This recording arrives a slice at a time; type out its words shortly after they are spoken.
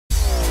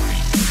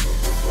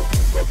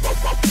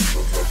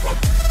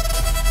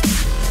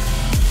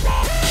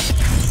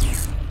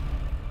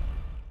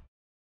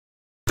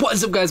What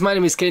is up, guys? My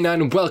name is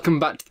Kanine and welcome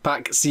back to the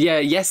pack. So yeah,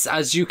 yes,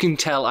 as you can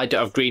tell, I don't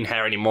have green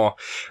hair anymore.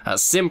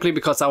 That's simply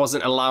because I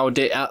wasn't allowed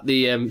it at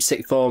the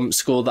sixth form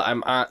school that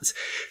I'm at.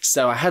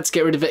 So I had to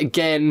get rid of it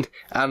again,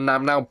 and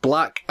I'm now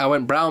black. I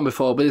went brown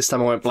before, but this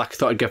time I went black. I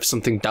thought I'd go for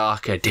something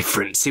darker,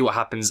 different, see what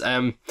happens.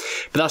 But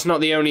that's not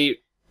the only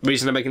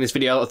reason I'm making this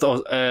video. I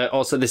thought,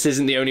 also, this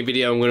isn't the only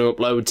video I'm going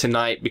to upload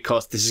tonight,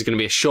 because this is going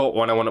to be a short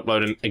one. I want to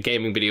upload a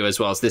gaming video as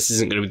well, so this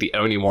isn't going to be the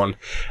only one.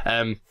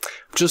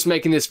 Just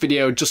making this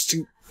video just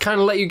to kind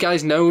of let you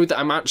guys know that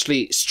I'm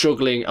actually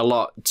struggling a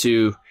lot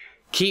to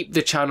keep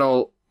the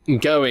channel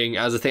going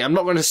as a thing. I'm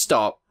not going to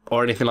stop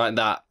or anything like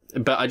that,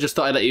 but I just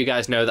thought I'd let you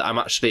guys know that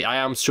I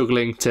am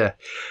struggling to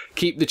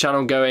keep the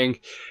channel going.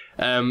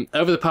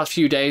 Over the past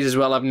few days as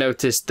well, I've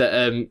noticed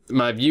that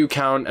my view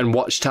count and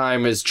watch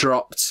time has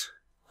dropped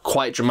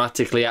quite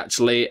dramatically,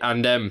 actually,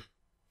 and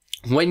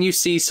when you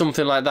see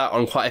something like that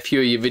on quite a few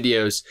of your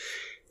videos,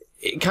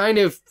 it kind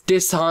of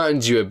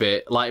disheartens you a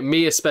bit, like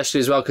me especially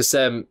as well, because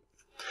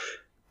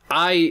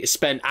I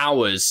spend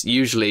hours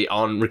usually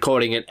on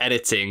recording and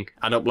editing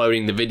and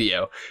uploading the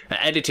video.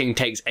 Editing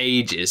takes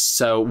ages,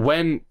 so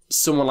when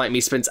someone like me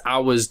spends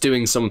hours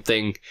doing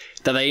something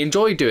that they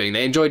enjoy doing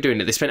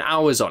it, they spend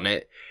hours on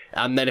it,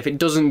 and then if it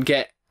doesn't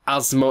get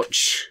as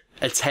much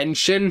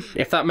attention,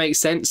 if that makes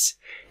sense,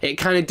 it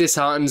kind of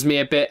disheartens me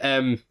a bit.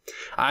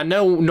 I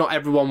know not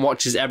everyone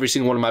watches every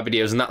single one of my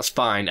videos, and that's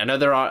fine. I know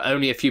there are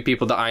only a few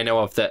people that I know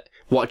of that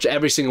watch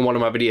every single one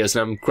of my videos,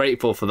 and I'm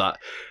grateful for that.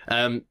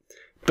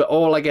 But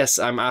all I guess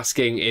I'm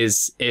asking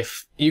is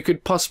if you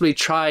could possibly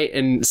try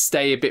and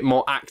stay a bit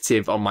more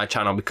active on my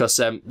channel, because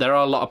there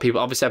are a lot of people.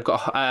 Obviously, I've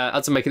got,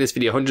 as I'm making this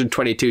video,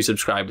 122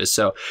 subscribers,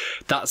 so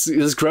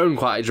that's grown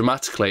quite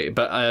dramatically.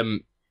 But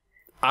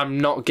I'm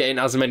not getting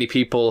as many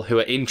people who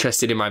are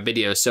interested in my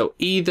videos. So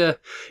either,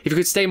 if you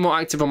could stay more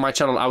active on my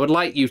channel, I would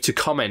like you to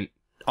comment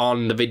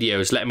on the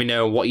videos. Let me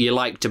know what you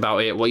liked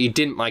about it, what you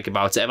didn't like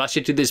about it. I've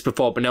actually did this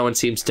before, but no one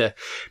seems to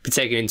be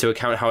taking into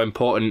account how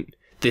important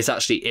this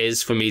actually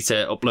is for me to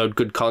upload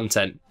good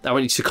content. I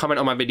want you to comment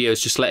on my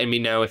videos, just letting me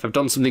know if I've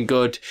done something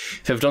good,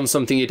 if I've done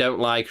something you don't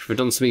like, if I've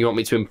done something you want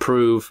me to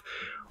improve,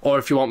 or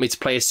if you want me to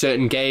play a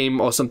certain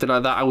game or something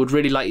like that. I would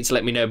really like you to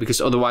let me know,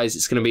 because otherwise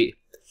it's going to be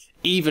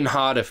even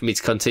harder for me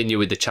to continue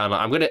with the channel.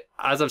 I'm going to,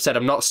 as I've said,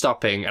 I'm not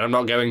stopping, and I'm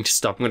not going to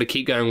stop. I'm going to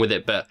keep going with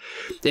it, but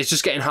it's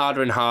just getting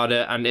harder and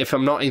harder, and if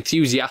I'm not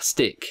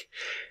enthusiastic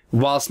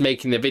whilst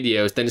making the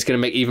videos, then it's going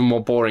to make even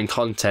more boring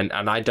content,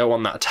 and I don't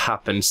want that to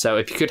happen. So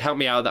if you could help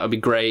me out, that would be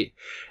great.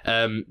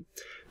 But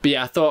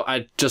yeah, I thought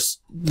I'd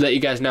just let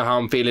you guys know how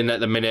I'm feeling at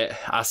the minute.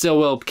 I still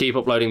will keep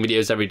uploading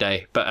videos every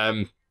day, but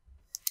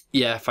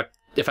yeah,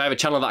 if I have a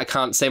channel that I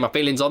can't say my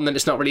feelings on, then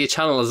it's not really a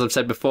channel, as I've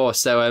said before.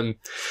 So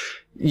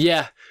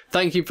yeah,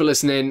 thank you for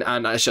listening,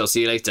 and I shall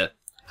see you later.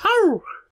 How?